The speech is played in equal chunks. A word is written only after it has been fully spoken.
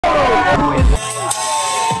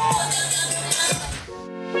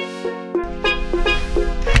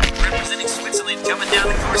Representing Switzerland, coming down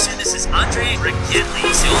the course here, this is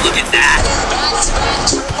Ragettli. So look at that. Back-to-back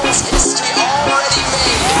triples, history already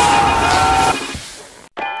made.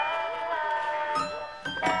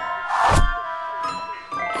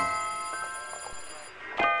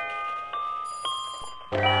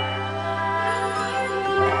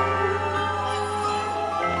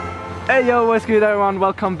 Hey yo, what's good everyone?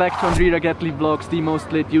 Welcome back to Ragettli Vlogs, the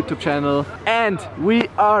most lit YouTube channel. And we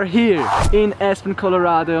are here in Aspen,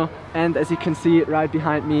 Colorado. And as you can see right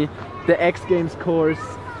behind me, the X-Games course,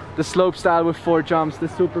 the slopestyle with 4 jumps, the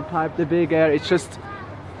super pipe, the big air. It's just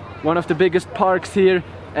one of the biggest parks here.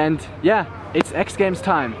 And yeah, it's X-Games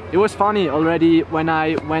time. It was funny already when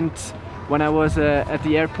I was at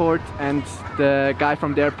the airport and the guy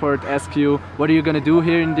from the airport asked you, what are you gonna do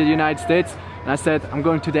here in the United States? And I said, I'm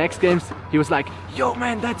going to the X-Games. He was like, yo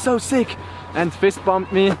man, that's so sick, and fist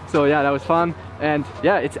bumped me. So yeah, that was fun. And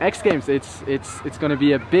yeah, it's X-Games. It's gonna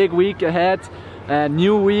be a big week ahead.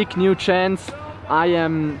 New week, new chance. I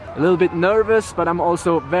am a little bit nervous, but I'm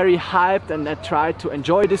also very hyped, and I try to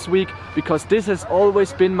enjoy this week because this has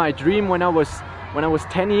always been my dream. When I was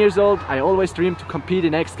 10 years old, I always dreamed to compete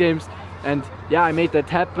in X-Games, and yeah, I made that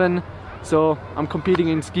happen. So I'm competing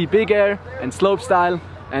in ski big air and slopestyle.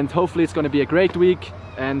 And hopefully it's going to be a great week,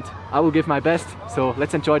 and I will give my best. So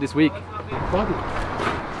let's enjoy this week.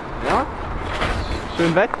 Ja?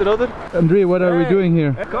 Schön Wetter, oder? Andre, what are we doing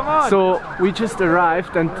here? Come on! So we just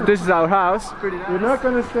arrived, and this is our house. We're not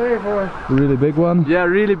gonna stay for a really big one. Yeah,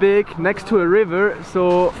 really big, next to a river.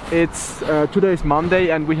 So it's today is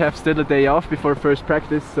Monday, and we have still a day off before first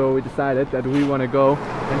practice. So we decided that we want to go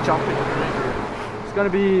and jump into the river. It's gonna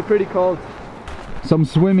be pretty cold. Some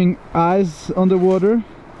swimming eyes on the water.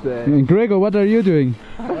 And Gregor, what are you doing?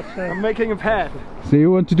 I'm making a pad. So you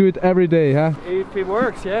want to do it every day, huh? If it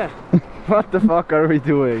works, yeah. What the fuck are we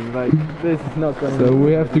doing? Like, this is not gonna So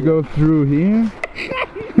we have to go through here.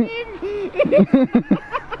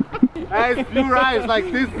 Guys, blue rice like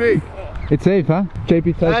this big. It's safe, huh?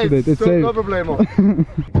 JP tested it. It's so safe. no problemo.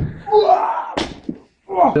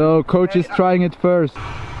 So coach is trying it first.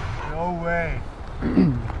 No way.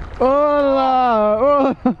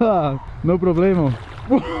 Hola! Hola! No problemo.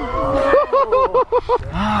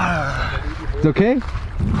 It's okay?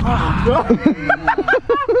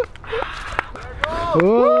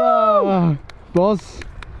 Hola! Boss!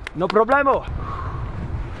 No problemo!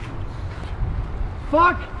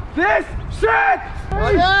 Fuck this shit!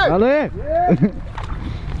 Allez!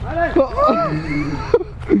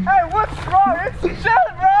 Hey, what's wrong? It's chill,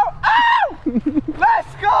 bro! Ow!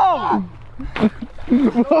 Let's go!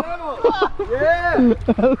 Yeah!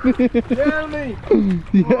 Tell me!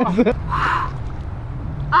 Yes!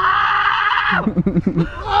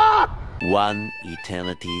 One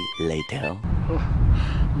eternity later.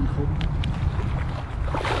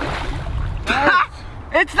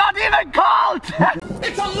 It's not even cold!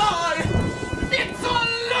 It's a lie! It's a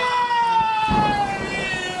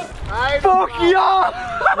lie! Fuck yeah!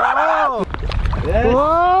 Yes.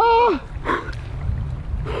 Oh.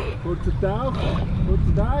 Kurze Tauch,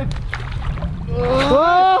 kurze Dive.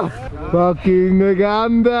 Oh. Fucking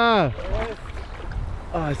Legende!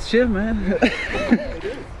 Oh, it's chill, man.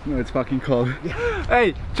 No, it's fucking cold.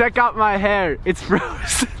 Hey, check out my hair. It's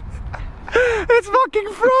frozen. It's fucking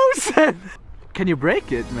frozen. Can you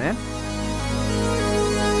break it, man?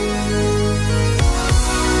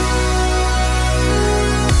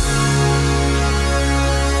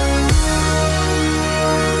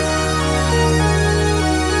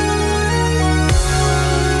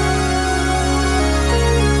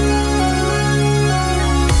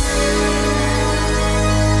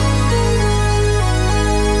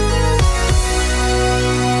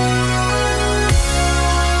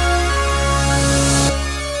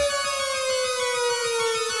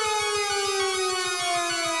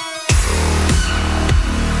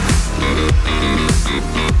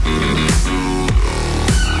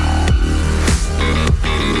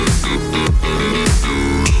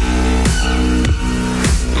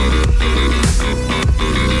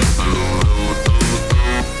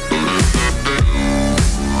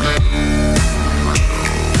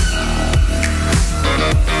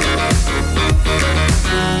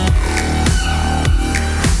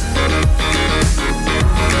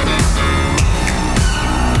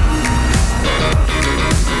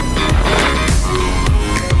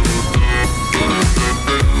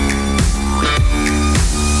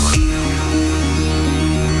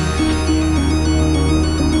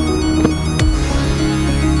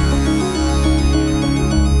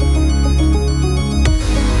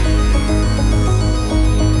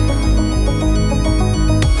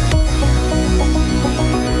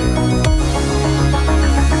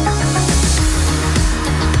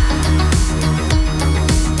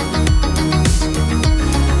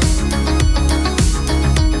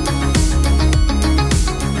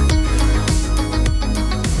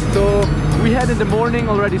 had in the morning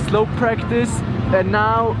already slope practice, and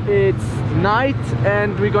now it's night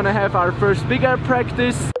and we're gonna have our first big air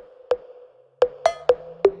practice.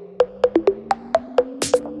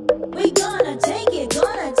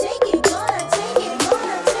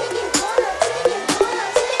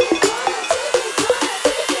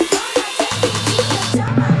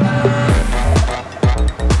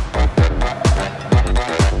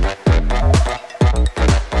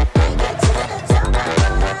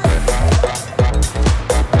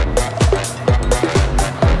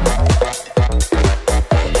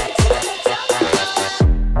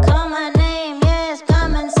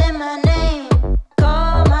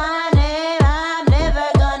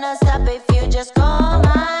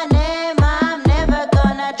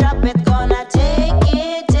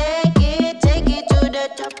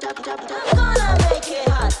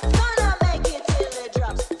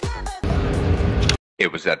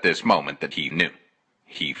 It was at this moment that he knew.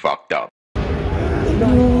 He fucked up.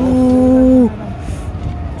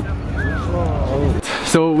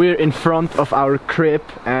 So we're in front of our crib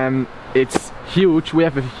and it's huge. We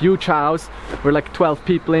have a huge house. We're like 12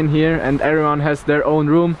 people in here and everyone has their own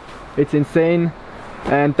room. It's insane.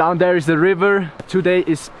 And down there is the river. Today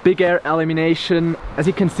is big air elimination. As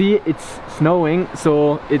you can see, it's snowing,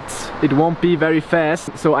 so it won't be very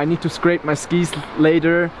fast. So I need to scrape my skis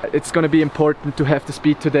later. It's gonna be important to have the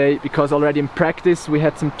speed today because already in practice we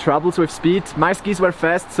had some troubles with speed. My skis were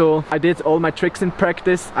fast, so I did all my tricks in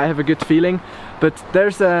practice. I have a good feeling. But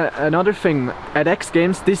there's another thing. At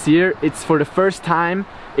X-Games this year, it's for the first time,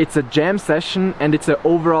 it's a jam session and it's an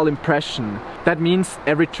overall impression. That means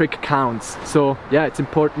every trick counts. So yeah, it's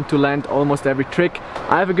important to land almost every trick.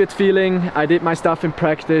 I have a good feeling. I did my stuff in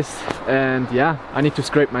practice and yeah, I need to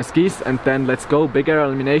scrape my skis and then let's go. Big air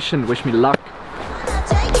elimination. Wish me luck.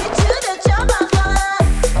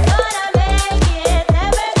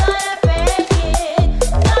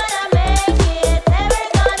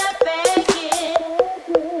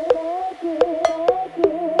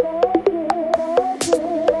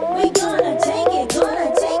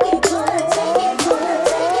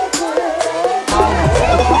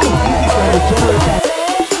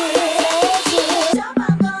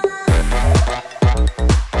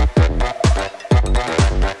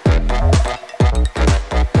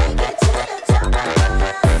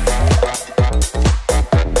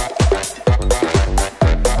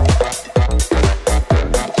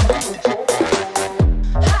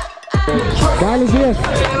 Geiles Bier.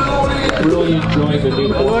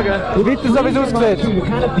 Wie bitte so, wie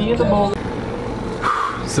es aussieht?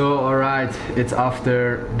 So alright, it's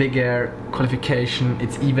after big air qualification,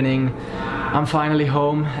 it's evening. I'm finally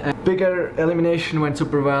home. Big air elimination went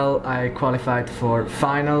super well. I qualified for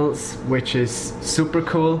finals, which is super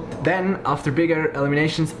cool. Then after big air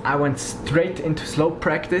eliminations, I went straight into slope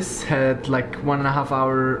practice. Had like 1.5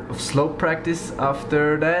 hours of slope practice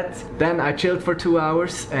after that. Then I chilled for 2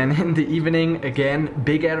 hours and in the evening again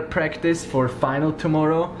big air practice for final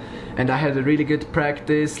tomorrow. And I had a really good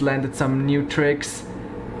practice, landed some new tricks.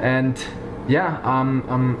 And yeah,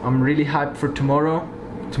 I'm really hyped for tomorrow.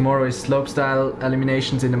 Tomorrow is slopestyle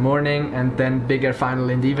eliminations in the morning and then big air final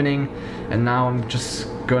in the evening. And now I'm just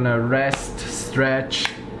gonna rest, stretch,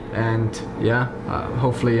 and yeah,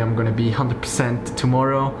 hopefully I'm gonna be 100%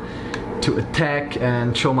 tomorrow to attack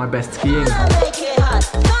and show my best skiing.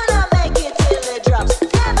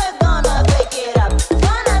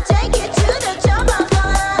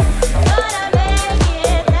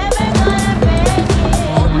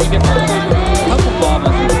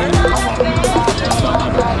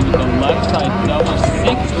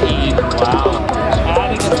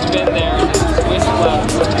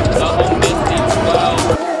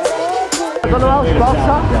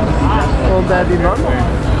 Und die Mann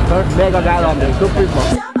hört mega geil an, super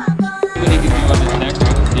gemacht.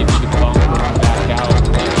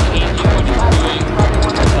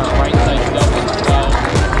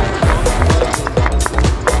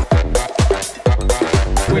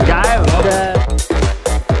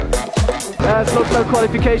 Slopestyle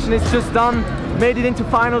qualification is just done. Made it into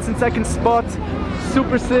finals in second spot.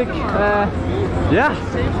 Super sick. Yeah,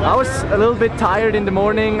 I was a little bit tired in the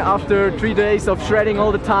morning after 3 days of shredding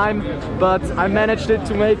all the time, but I managed it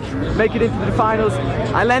to make it into the finals.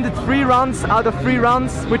 I landed 3 runs out of 3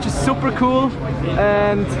 runs, which is super cool,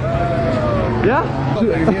 and yeah.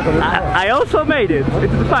 I also made it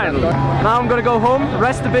into the final. Now I'm gonna go home,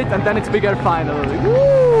 rest a bit, and then it's big air final.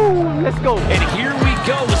 Woo! Let's go. And here we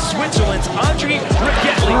go with Switzerland's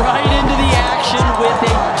Ragettli. Right into the action with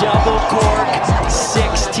a double cork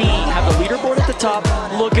 16. Have the leaderboard at the top.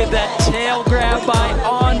 Look at that tail grab by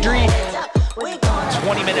Andre.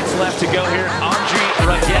 20 minutes left to go here. Andre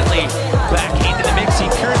Ragettli back into the mix. He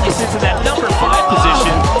currently sits in that number 5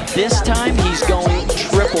 position. This time he's going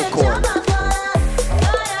triple cork.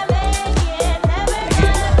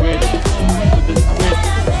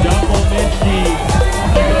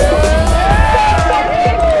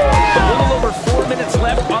 A little over 4 minutes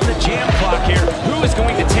left on the jam clock here. Who is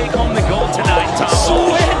going to take home the gold tonight, Tom?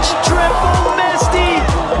 Switch triple Misty.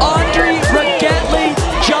 Andre Ragettli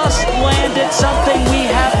just landed something we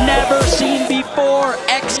have never seen before.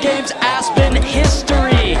 X-Games Aspen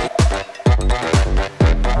history.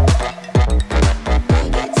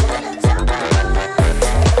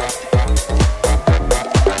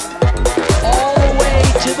 All the way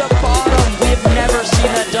to the bottom. We have never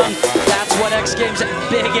seen that done. That's what X-Games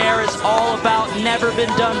Big Air is all about. Never been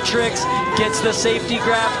done tricks. Gets the safety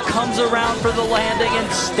grab, comes around for the landing and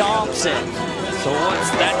stomps it. So what's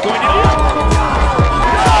that going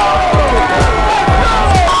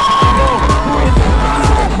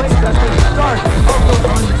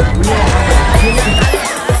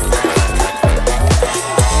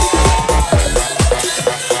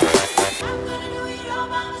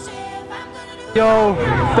Yo,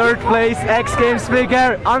 3rd place, X-Games Big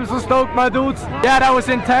Air. I'm so stoked, my dudes. Yeah, that was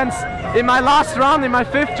intense. In my last run, in my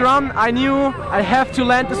 5th run, I knew I have to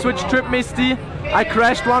land the switch trip Misty. I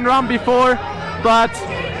crashed 1 run before, but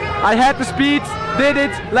I had the speed, did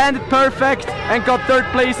it, landed perfect, and got 3rd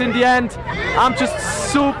place in the end. I'm just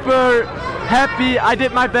super happy. I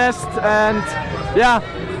did my best, and yeah,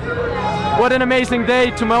 what an amazing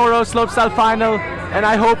day. Tomorrow, slopestyle final, and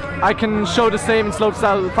I hope I can show the same in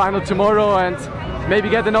slopestyle final tomorrow and maybe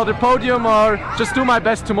get another podium or just do my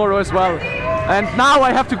best tomorrow as well. And now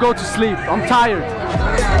I have to go to sleep. I'm tired.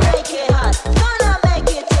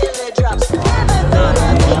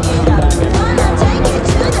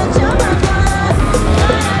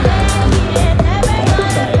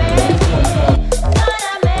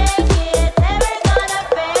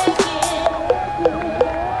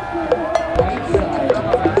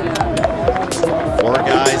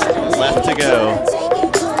 To go.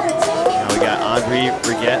 Now we got Andre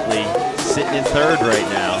Ragettli sitting in 3rd right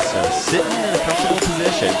now, so sitting in a comfortable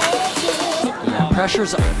position. Yeah,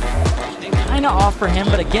 pressure's kind of off for him,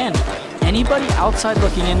 but again, anybody outside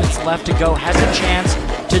looking in that's left to go has a chance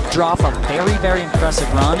to drop a very, very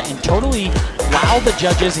impressive run and totally wow the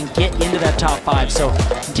judges and get into that top 5. So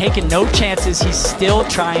taking no chances, he's still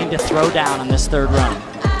trying to throw down on this 3rd run.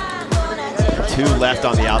 2 left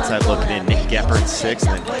on the outside looking in. Nick Gepper in 6th,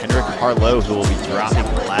 and then Henrik Harlow, who will be dropping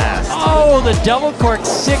last. Oh, the double cork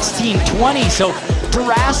 16-20. So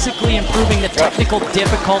drastically improving the technical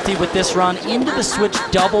difficulty with this run into the switch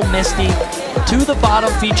double Misty to the bottom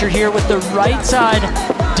feature here with the right side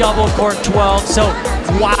double cork 12. So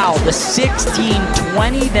wow, the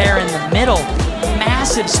 16-20 there in the middle.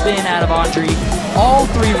 Massive spin out of Andre. All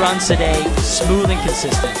 3 runs today, smooth and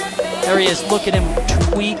consistent. There he is, look at him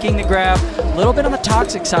tweaking the grab. A little bit on the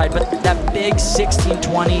toxic side, but that big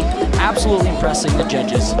 16-20, absolutely impressing the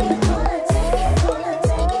judges.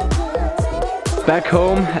 Back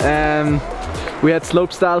home, we had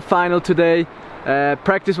slopestyle final today.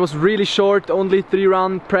 Practice was really short, only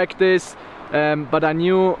 3-run practice, but I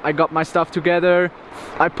knew I got my stuff together.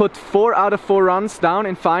 I put 4 out of 4 runs down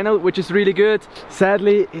in final, which is really good.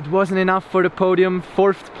 Sadly, it wasn't enough for the podium.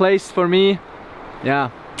 4th place for me. Yeah.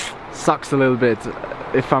 Sucks a little bit,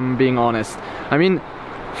 if I'm being honest. I mean,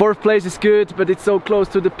 4th place is good, but it's so close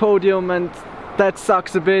to the podium and that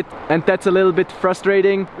sucks a bit, and that's a little bit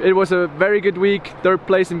frustrating. It was a very good week. 3rd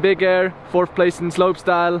place in Big Air, 4th place in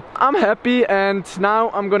slopestyle. I'm happy, and now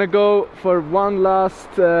I'm gonna go for one last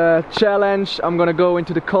challenge. I'm gonna go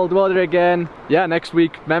into the cold water again. Yeah, next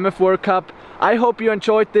week, Mammoth World Cup. I hope you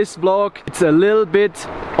enjoyed this vlog. It's a little bit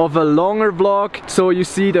of a longer vlog, so you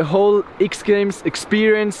see the whole X-Games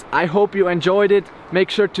experience. I hope you enjoyed it. Make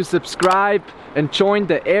sure to subscribe and join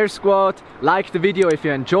the Air Squad. Like the video if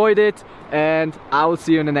you enjoyed it, and I will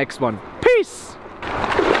see you in the next one. Peace!